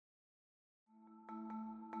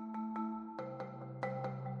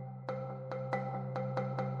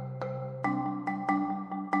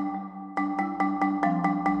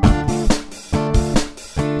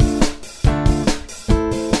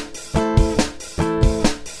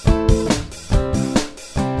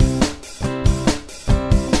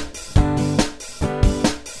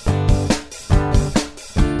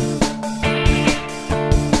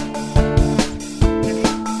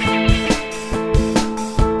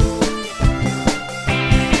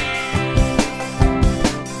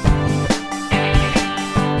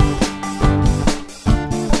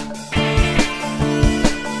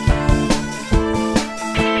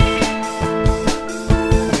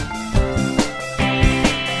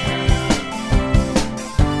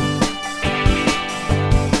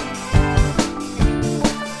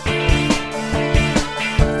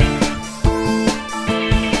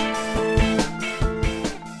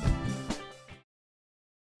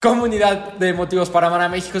Comunidad de Motivos para amar a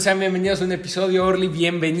México, sean bienvenidos a un episodio. Orly,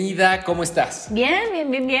 bienvenida, ¿cómo estás?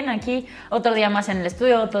 Bien, aquí otro día más en el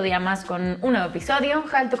estudio, otro día más con un nuevo episodio.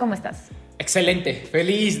 Hal, ¿tú cómo estás? Excelente,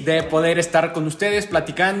 feliz de poder estar con ustedes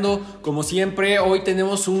platicando, como siempre. Hoy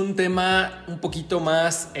tenemos un tema un poquito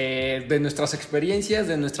más de nuestras experiencias,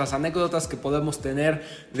 de nuestras anécdotas que podemos tener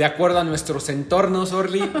de acuerdo a nuestros entornos.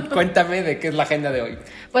 Orly, cuéntame de qué es la agenda de hoy.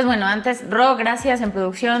 Pues bueno, antes, Ro, gracias en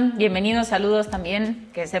producción, bienvenidos, saludos también,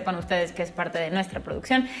 que sepan ustedes que es parte de nuestra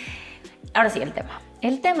producción. Ahora sí, el tema.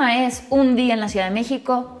 El tema es un día en la Ciudad de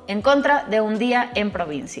México en contra de un día en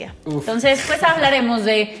provincia. Entonces, pues hablaremos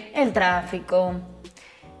de el tráfico,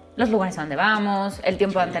 los lugares a donde vamos, el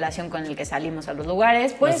tiempo de antelación con el que salimos a los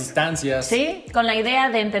lugares. Pues, las distancias. Sí, con la idea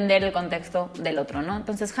de entender el contexto del otro, ¿no?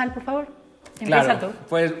 Entonces, Hal, por favor, empieza claro, tú.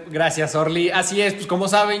 Pues gracias, Orly. Así es, pues como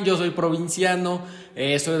saben, yo soy provinciano,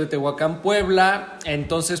 soy de Tehuacán, Puebla.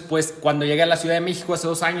 Entonces, pues cuando llegué a la Ciudad de México hace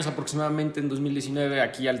 2 años, aproximadamente en 2019,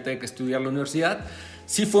 aquí al TEC a estudiar la universidad,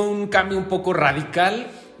 sí fue un cambio un poco radical,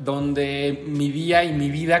 donde mi día y mi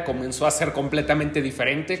vida comenzó a ser completamente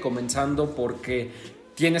diferente, comenzando porque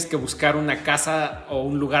tienes que buscar una casa o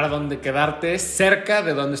un lugar donde quedarte cerca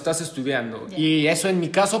de donde estás estudiando. Yeah. Y eso, en mi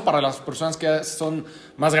caso, para las personas que son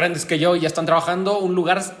más grandes que yo y ya están trabajando, un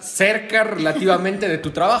lugar cerca relativamente de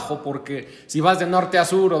tu trabajo, porque si vas de norte a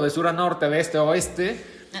sur o de sur a norte, de este a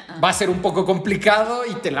oeste, va a ser un poco complicado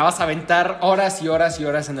y te la vas a aventar horas y horas y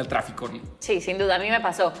horas en el tráfico. Sí, sin duda, a mí me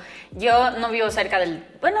pasó. Yo no vivo cerca del...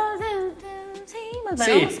 Bueno, sí,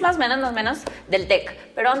 más o menos del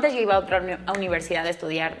TEC. Pero antes yo iba a otra universidad a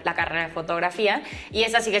estudiar la carrera de fotografía y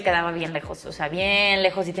esa sí que quedaba bien lejos, o sea, bien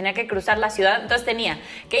lejos, y tenía que cruzar la ciudad. Entonces tenía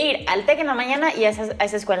que ir al TEC en la mañana y a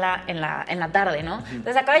esa escuela en la tarde, ¿no?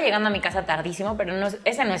 Entonces acaba llegando a mi casa tardísimo, pero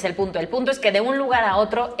ese no es el punto. El punto es que de un lugar a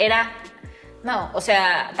otro era... No, o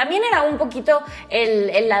sea, también era un poquito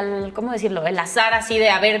 ¿cómo decirlo? El azar así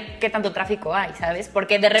de a ver qué tanto tráfico hay, ¿sabes?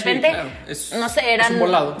 Porque de repente, sí, claro. No sé, eran... Es un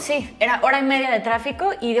volado. Sí, era hora y media de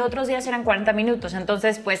tráfico y de otros días eran 40 minutos.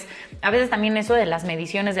 Entonces, pues, a veces también eso de las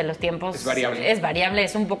mediciones de los tiempos... Es variable,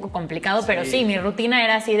 es un poco complicado, sí. Pero sí, mi rutina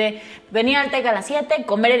era así de venir al TEC a las 7,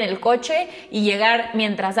 comer en el coche y llegar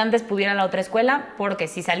mientras antes pudiera a la otra escuela, porque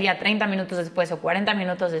si salía 30 minutos después o 40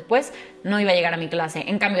 minutos después, no iba a llegar a mi clase.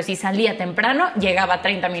 En cambio, si salía temprano, llegaba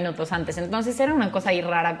 30 minutos antes. Entonces era una cosa ahí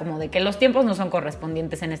rara, como de que los tiempos no son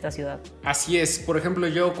correspondientes en esta ciudad. Así es. Por ejemplo,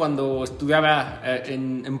 yo cuando estudiaba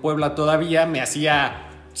en Puebla todavía me hacía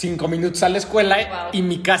 5 minutos a la escuela. Wow. Y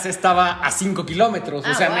mi casa estaba a 5 kilómetros.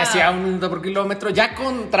 O sea, wow. Me hacía 1 minuto por kilómetro. Ya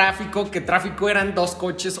con tráfico, que tráfico eran 2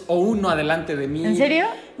 coches o uno adelante de mí. ¿En serio?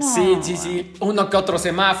 No. Sí. Uno que otro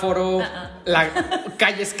semáforo. La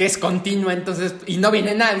calle es que es continua, entonces, y no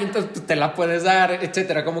viene nadie, entonces pues, te la puedes dar,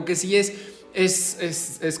 etcétera. Como que sí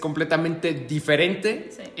es completamente diferente,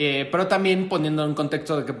 sí. Pero también poniendo en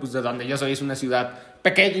contexto de que pues de donde yo soy es una ciudad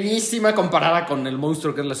pequeñísima comparada con el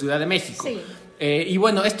monstruo que es la Ciudad de México. Sí. Y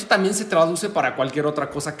bueno, esto también se traduce para cualquier otra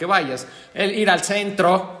cosa que vayas. El ir al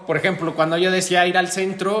centro, por ejemplo, cuando yo decía ir al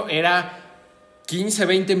centro era 15,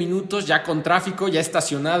 20 minutos ya con tráfico, ya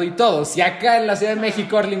estacionado y todo. Si acá en la Ciudad de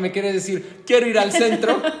México, Orly, me quieres decir quiero ir al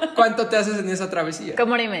centro, ¿cuánto te haces en esa travesía?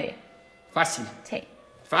 Como 1:30. Fácil. Sí.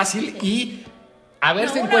 Fácil, sí. Y a ver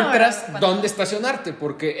si encuentras dónde estacionarte,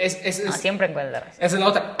 porque no, siempre encuentras. Esa es la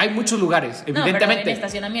otra. Hay muchos lugares, evidentemente. No, pero en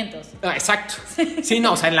estacionamientos. Exacto. Sí,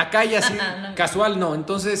 no, o sea, en la calle así, no. Casual, no.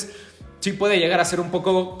 Entonces, sí puede llegar a ser un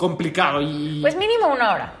poco complicado. Pues mínimo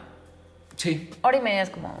 1 hora. Sí. 1:30 es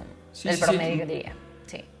como el promedio, diría.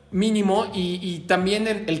 Sí. Mínimo, y también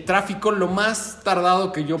el tráfico, lo más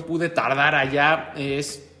tardado que yo pude tardar allá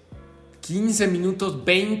es 15 minutos,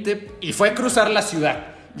 20, y fue cruzar la ciudad.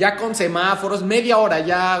 Ya con semáforos, media hora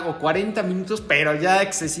ya o 40 minutos, pero ya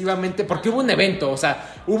excesivamente, porque hubo un evento, o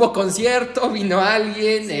sea, hubo concierto, vino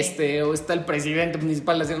alguien, sí. O está el presidente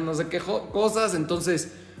municipal haciendo no sé qué cosas,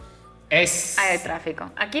 entonces hay tráfico.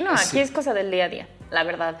 Aquí no, aquí es cosa del día a día, la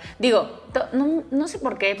verdad. Digo, no sé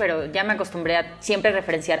por qué, pero ya me acostumbré a siempre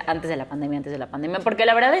referenciar antes de la pandemia, porque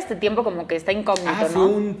la verdad este tiempo como que está incógnito, ¿no? Fue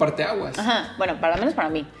un parteaguas. Ajá, bueno, para lo menos para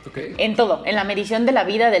mí. Okay. En todo, en la medición de la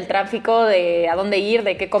vida, del tráfico, de a dónde ir,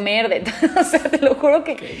 de qué comer, o sea, te lo juro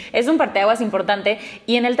que es un parteaguas importante,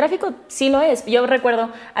 y en el tráfico sí lo es. Yo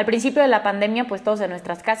recuerdo, al principio de la pandemia, pues todos en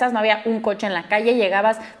nuestras casas, no había un coche en la calle,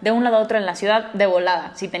 llegabas de un lado a otro en la ciudad de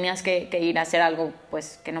volada, si tenías que ir a hacer algo,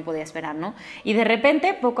 pues, que no podía esperar, ¿no? Y de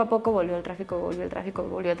repente, poco a poco volvió el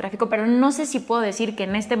tráfico, pero no sé si puedo decir que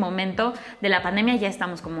en este momento de la pandemia ya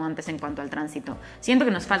estamos como antes en cuanto al tránsito. Siento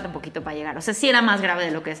que nos falta un poquito para llegar, o sea, sí era más grave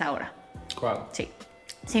de lo que es ahora. Wow. Sí,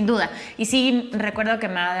 sin duda. Y sí recuerdo que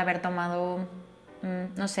me ha de haber tomado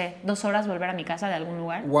no sé, 2 horas volver a mi casa de algún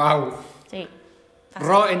lugar. Wow. Sí.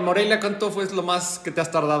 En Morelia, ¿cuánto fue lo más que te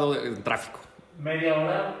has tardado en tráfico? Media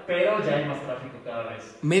hora, pero ya hay más tráfico cada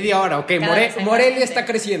vez. Media hora, ok. Morelia está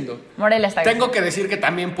creciendo. Morelia está creciendo. Tengo que decir que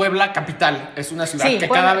también Puebla, capital, es una ciudad que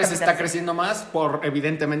Puebla, cada vez está creciendo más por,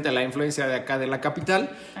 evidentemente, la influencia de acá de la capital.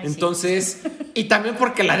 Ay, entonces, sí. Y también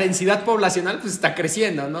porque la densidad poblacional pues está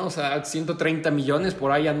creciendo, ¿no? O sea, 130 millones,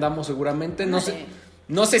 por ahí andamos seguramente.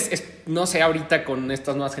 No sé ahorita con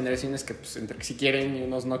estas nuevas generaciones que pues entre que sí quieren y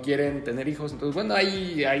unos no quieren tener hijos. Entonces, bueno,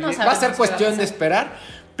 ahí va a ser cuestión de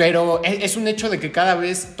esperar. Pero es un hecho de que cada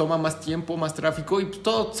vez toma más tiempo, más tráfico y pues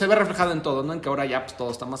todo se ve reflejado en todo, ¿no? En que ahora ya pues todo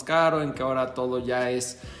está más caro, en que ahora todo ya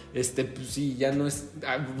es, pues sí, ya no es...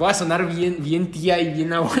 Voy a sonar bien tía y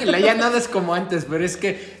bien abuela, ya nada es como antes, pero es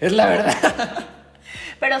que es la verdad.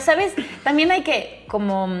 Pero, ¿sabes? También hay que,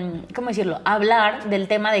 ¿cómo decirlo? Hablar del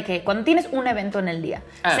tema de que cuando tienes un evento en el día,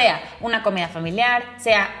 sea una comida familiar,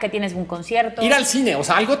 sea que tienes un concierto... Ir al cine, o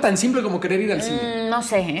sea, algo tan simple como querer ir al cine. No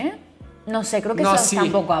sé, ¿eh? No sé, creo que eso está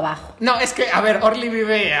un poco abajo. No, es que, a ver, Orly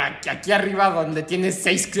vive aquí arriba donde tienes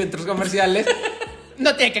 6 centros comerciales.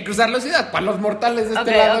 No tiene que cruzar la ciudad para los mortales de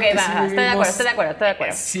este lado. Ok, va, estoy de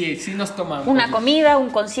acuerdo. Sí nos toma una comida,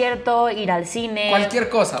 un concierto, ir al cine. Cualquier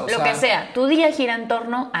cosa, lo que sea. Tu día gira en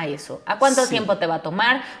torno a eso. ¿A cuánto tiempo te va a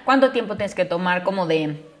tomar? ¿Cuánto tiempo tienes que tomar como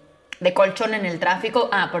de colchón en el tráfico?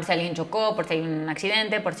 Por si alguien chocó, por si hay un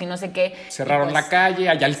accidente, por si no sé qué. Cerraron la calle,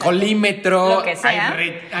 hay alcoholímetro, lo que sea.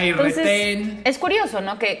 hay Entonces, retén. Es curioso,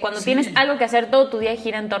 ¿no? Que cuando tienes algo que hacer, todo tu día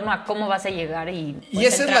gira en torno a cómo vas a llegar y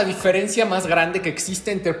esa es la diferencia más grande que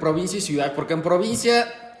existe entre provincia y ciudad, porque en provincia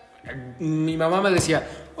mi mamá me decía,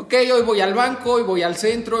 ok, hoy voy al banco, hoy voy al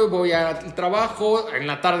centro, hoy voy al trabajo, en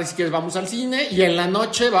la tarde si quieres vamos al cine y en la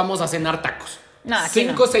noche vamos a cenar tacos. No, aquí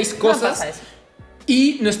 5 o 6 cosas. No pasa eso.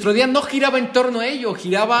 Y nuestro día no giraba en torno a ello,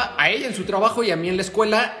 giraba a ella en su trabajo y a mí en la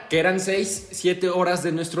escuela, que eran 6, 7 horas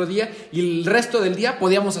de nuestro día, y el resto del día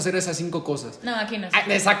podíamos hacer esas 5 cosas. No, aquí no.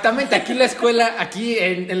 Exactamente, aquí la escuela, aquí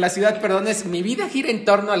en la ciudad, perdón, mi vida gira en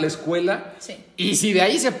torno a la escuela. Sí. Y si de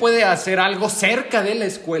ahí se puede hacer algo cerca de la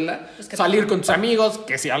escuela, pues salir con tus amigos,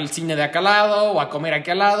 que sea al cine de acá al lado o a comer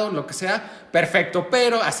aquí al lado, lo que sea, perfecto.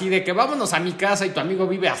 Pero así de que vámonos a mi casa y tu amigo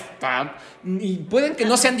vive hasta... Y pueden que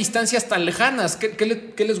no sean distancias tan lejanas.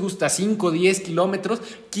 ¿Qué les gusta? 5, 10 kilómetros,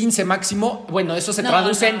 15 máximo. Bueno, eso se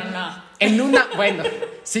traduce en una... Bueno,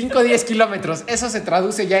 5 o 10 kilómetros. Eso se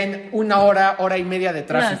traduce ya en 1 hora, hora y media de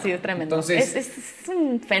tráfico. No, sí, es tremendo. Entonces, es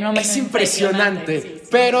un fenómeno. Es impresionante. Sí.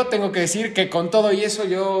 Pero tengo que decir que con todo y eso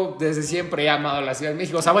yo desde siempre he amado la Ciudad de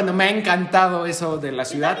México. O sea, bueno, me ha encantado eso de la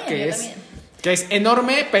ciudad, que es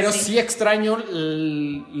enorme, pero sí extraño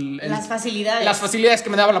las facilidades. Las facilidades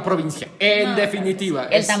que me daba la provincia, en definitiva.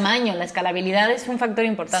 El tamaño, la escalabilidad es un factor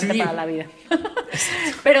importante para la vida.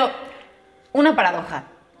 Pero una paradoja.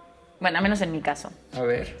 Bueno, al menos en mi caso. A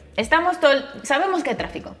ver. Sabemos que hay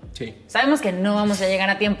tráfico. Sí. Sabemos que no vamos a llegar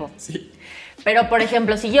a tiempo. Sí. Pero, por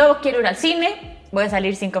ejemplo, si yo quiero ir al cine, voy a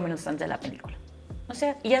salir 5 minutos antes de la película. O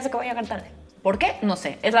sea, y ya sé que voy a llegar tarde. ¿Por qué? No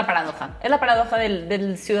sé. Es la paradoja. Es la paradoja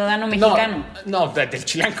del ciudadano mexicano. No, del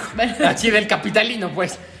chilango. Aquí del capitalino,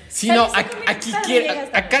 pues. Si no,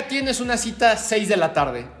 acá tienes una cita 6 de la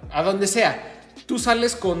tarde. A donde sea. Tú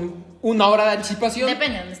sales con 1 hora de anticipación.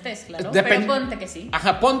 Depende de donde estés, claro. Pero ponte que sí.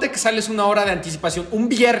 Ajá, ponte que sales 1 hora de anticipación. Un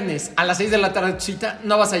viernes a las 6 de la tarde tu cita,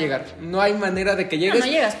 no vas a llegar. No hay manera de que llegues.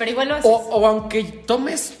 No llegas, pero igual lo haces. O aunque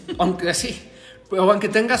tomes, o aunque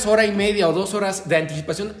tengas 1 hora y media o 2 horas de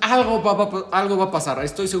anticipación, algo va a pasar.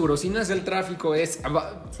 Estoy seguro. Si no es el tráfico,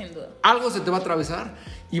 sin duda. Algo se te va a atravesar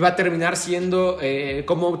y va a terminar siendo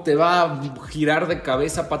cómo te va a girar de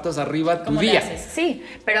cabeza, patas arriba tu día. Sí,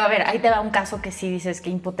 pero a ver, ahí te va un caso que sí dices que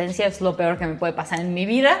impotencia es lo peor que me puede pasar en mi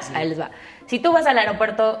vida. Sí. Ahí les va. Si tú vas al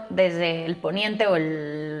aeropuerto desde el poniente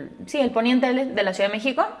el poniente de la Ciudad de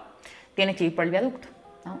México, tienes que ir por el viaducto,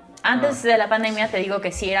 ¿no? Antes de la pandemia te digo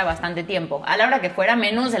que sí era bastante tiempo. A la hora que fuera,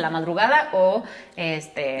 menos de la madrugada o...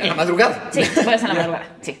 ¿En la madrugada? Sí, puedes en la madrugada,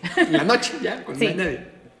 sí. En la noche, ya, cuando no hay nadie.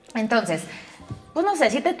 Entonces, pues no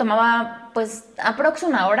sé, sí te tomaba pues aprox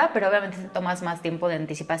 1 hora, pero obviamente te tomas más tiempo de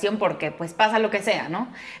anticipación porque pues pasa lo que sea, ¿no?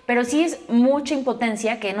 Pero sí es mucha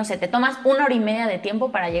impotencia que, no sé, te tomas 1 hora y media de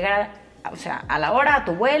tiempo para llegar a la hora, a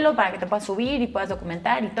tu vuelo, para que te puedas subir y puedas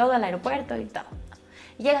documentar y todo al aeropuerto y todo.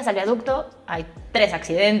 Llegas al viaducto, hay 3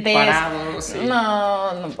 accidentes. Parados, sí.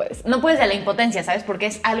 No puedes. No puedes de la impotencia, ¿sabes? Porque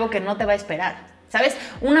es algo que no te va a esperar, ¿sabes?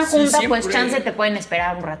 Una junta, pues chance te pueden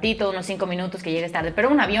esperar un ratito, unos 5 minutos que llegues tarde.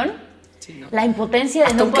 Pero un avión, no. La impotencia de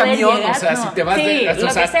hasta no poder camión, llegar. O sea, si te vas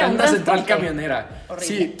hasta una central transporte camionera.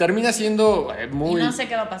 horrible. Sí, termina siendo muy... Y no sé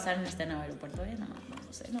qué va a pasar en este nuevo aeropuerto, ¿eh? No.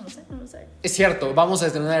 No lo sé. Es cierto, vamos a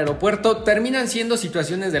estrenar aeropuerto. Terminan siendo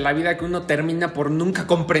situaciones de la vida que uno termina por nunca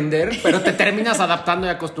comprender, pero te terminas adaptando y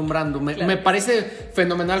acostumbrando. Me parece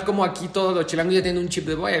fenomenal como aquí todo los chilangos ya tienen un chip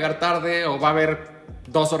de voy a llegar tarde o va a haber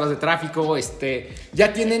 2 horas de tráfico.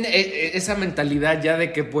 Ya tienen esa mentalidad ya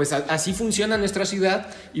de que pues así funciona nuestra ciudad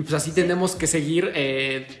y pues así tenemos que seguir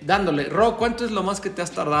dándole. Ro, ¿cuánto es lo más que te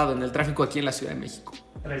has tardado en el tráfico aquí en la Ciudad de México?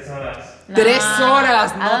 3 horas. No. 3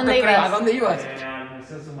 horas, ¿A dónde ibas? ¿A dónde ibas? Al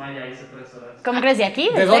Museo Sumaya hice 3 horas. ¿Cómo crees? ¿De aquí?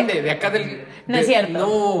 ¿De dónde? ¿De acá del...? No es cierto.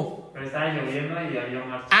 No. Pero estaba lloviendo y había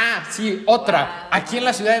marcha. Ah, sí, otra. Aquí en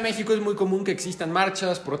la Ciudad de México es muy común que existan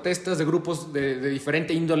marchas, protestas de grupos de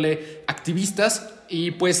diferente índole, activistas.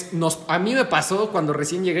 Y pues a mí me pasó cuando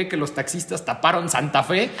recién llegué que los taxistas taparon Santa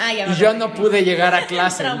Fe y yo no pude llegar a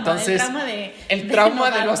clase. Entonces, el trauma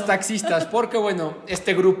de los taxistas, porque bueno,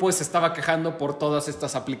 este grupo se estaba quejando por todas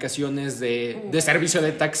estas aplicaciones de servicio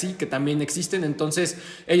de taxi que también existen. Entonces,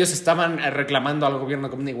 ellos estaban reclamando al gobierno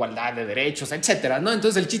como una igualdad de derechos, etcétera, ¿no?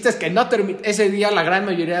 Entonces, el chiste es que ese día la gran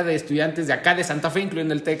mayoría de estudiantes de acá de Santa Fe,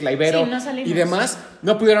 incluyendo el TEC, la Ibero y demás,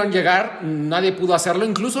 no pudieron llegar, nadie pudo hacerlo,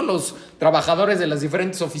 incluso los trabajadores de las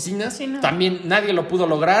diferentes oficinas, también nadie lo pudo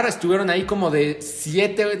lograr, estuvieron ahí como de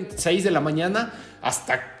 7, 6 de la mañana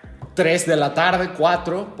hasta 3 de la tarde,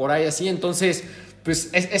 4, por ahí así. Entonces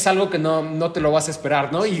pues es algo que no te lo vas a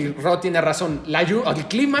esperar, ¿no? Y Ro tiene razón, el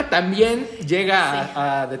clima también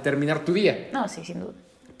llega a determinar tu día. No, sí, sin duda.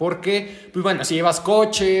 Porque, pues bueno, si llevas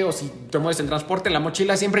coche o si te mueves en transporte, la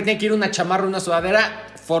mochila siempre tiene que ir una chamarra, una sudadera,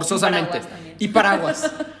 forzosamente. Y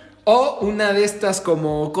paraguas. O una de estas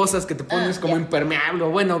como cosas que te pones como impermeable, o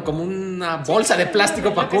bueno, como una bolsa de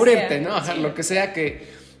plástico para cubrirte, ¿no? Ajá, lo que sea que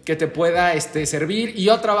te pueda servir. Y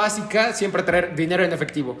otra básica, siempre traer dinero en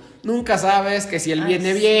efectivo. Nunca sabes que si el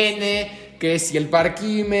viene, que si el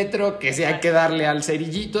parquímetro, que si hay que darle al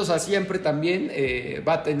cerillito, o sea, siempre también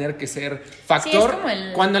va a tener que ser factor.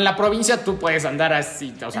 Cuando en la provincia tú puedes andar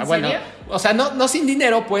así, o sea, bueno, o sea, no sin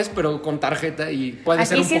dinero, pues, pero con tarjeta y puede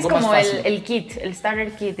ser un poco más fácil. Aquí sí es como el kit, el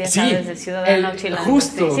starter kit, ya sabes, de ciudadano chileno.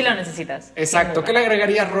 Justo. Sí lo necesitas. Exacto. ¿Qué le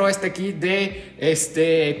agregarías, Ro, a este kit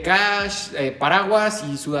de cash, paraguas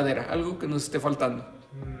y sudadera? Algo que nos esté faltando.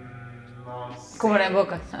 No sé.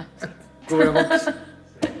 Cubrebocas.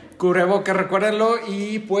 Cubrebocas, recuérdenlo.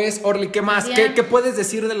 Y pues, Orly, ¿qué más? ¿Qué puedes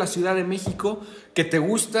decir de la Ciudad de México que te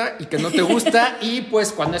gusta y que no te gusta? Y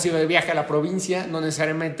pues, cuando has ido de viaje a la provincia, no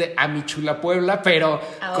necesariamente a mi chula Puebla, pero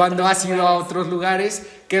cuando has ido a otros lugares,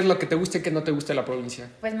 ¿qué es lo que te gusta y que no te gusta de la provincia?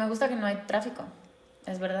 Pues me gusta que no hay tráfico,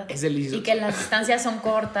 es verdad. Es delicioso. Y que las distancias son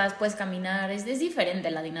cortas, puedes caminar, es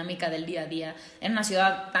diferente la dinámica del día a día. En una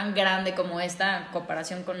ciudad tan grande como esta, en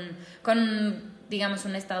comparación con, digamos,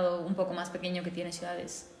 un estado un poco más pequeño que tiene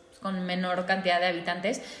ciudades con menor cantidad de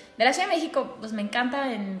habitantes. De la Ciudad de México, pues me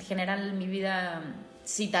encanta en general mi vida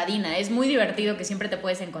citadina. Es muy divertido que siempre te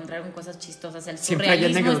puedes encontrar con cosas chistosas. El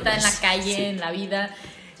surrealismo está en la calle, en la vida.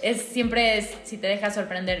 Si te dejas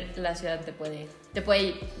sorprender, la ciudad te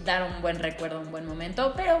puede dar un buen recuerdo, un buen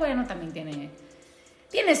momento. Pero bueno, también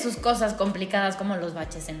tiene sus cosas complicadas como los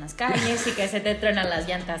baches en las calles y que se te truenan las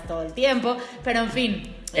llantas todo el tiempo. Pero en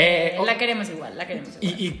fin, la queremos igual.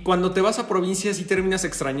 Y cuando te vas a provincia, sí terminas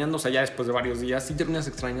extrañando, o sea, ya después de varios días, sí terminas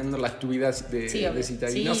extrañando la actividad de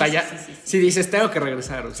citadino. O sea, ya, si dices, tengo que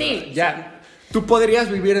regresar, o sea, ya. Tú podrías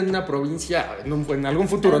vivir en una provincia en algún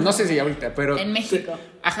futuro, no sé si ahorita, pero... En México.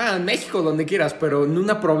 En México, donde quieras, pero en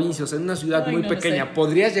una provincia, o sea, en una ciudad muy pequeña.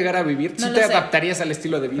 ¿Podrías llegar a vivir? ¿Sí te adaptarías al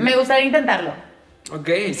estilo de vida? Me gustaría intentarlo. Ok.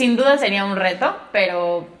 Sin duda sería un reto,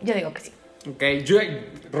 pero yo digo que sí. Ok,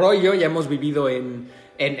 Ro y yo ya hemos vivido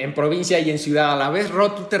en provincia y en ciudad a la vez.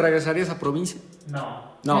 Ro, ¿tú te regresarías a provincia?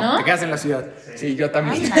 No, te quedas en la ciudad. Sí, yo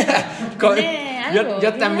también.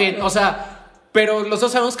 Yo también, o sea... Pero los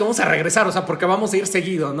dos sabemos que vamos a regresar, o sea, porque vamos a ir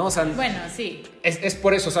seguido, ¿no? O sea, bueno, sí. Es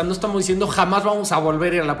por eso, o sea, no estamos diciendo jamás vamos a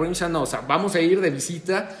volver a ir a la provincia, no, o sea, vamos a ir de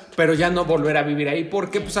visita, pero ya no volver a vivir ahí,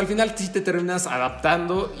 porque pues al final sí te terminas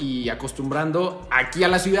adaptando y acostumbrando aquí a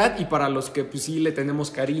la ciudad, y para los que pues sí le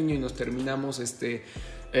tenemos cariño y nos terminamos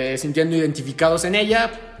sintiendo identificados en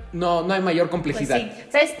ella, no hay mayor complejidad. Pues sí.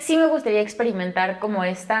 ¿Sabes? Sí me gustaría experimentar como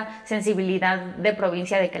esta sensibilidad de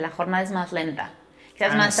provincia de que la jornada es más lenta.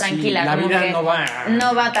 Es más tranquila. La vida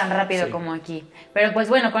no va tan rápido como aquí. Pero pues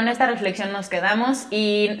bueno, con esta reflexión nos quedamos.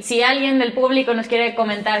 Y si alguien del público nos quiere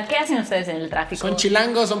comentar, ¿qué hacen ustedes en el tráfico? ¿Son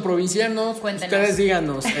chilangos? ¿Son provincianos? Cuéntenos. Ustedes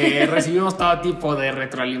díganos. Recibimos todo tipo de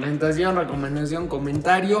retroalimentación, recomendación,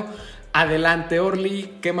 comentario. Adelante,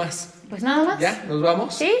 Orly. ¿Qué más? Pues nada más. ¿Ya? ¿Nos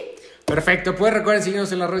vamos? Sí. Perfecto, pues recuerden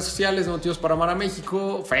seguirnos en las redes sociales, Motivos para Amar a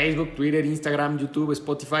México, Facebook, Twitter, Instagram, YouTube,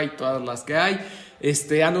 Spotify, todas las que hay.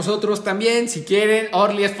 A nosotros también, si quieren.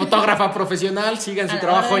 Orly es fotógrafa profesional, sigan su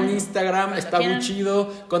trabajo en Instagram, está muy chido.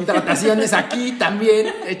 Contrataciones aquí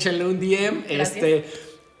también, échenle un DM.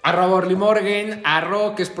 @Orly Morgan,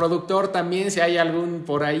 que es productor también, si hay algún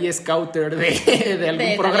por ahí scouter de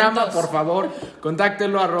algún programa, talentos, por favor,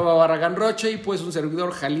 contáctelo, @Barraganroche, y pues un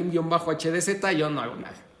servidor Halim-HDZ, yo no hago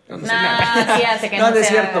nada. No sé nada. Sí hace que no no es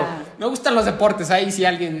sea... cierto. Me gustan los deportes, ahí si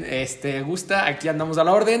alguien gusta, aquí andamos a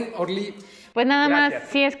la orden. Orly. Pues nada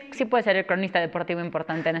Gracias. más, sí puede ser el cronista deportivo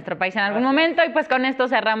importante en nuestro país en algún momento. Y pues con esto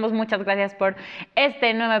cerramos. Muchas gracias por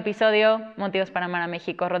este nuevo episodio. Motivos para amar a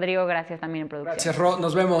México. Rodrigo, gracias también en producción. Gracias, Ro.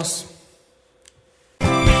 Nos vemos.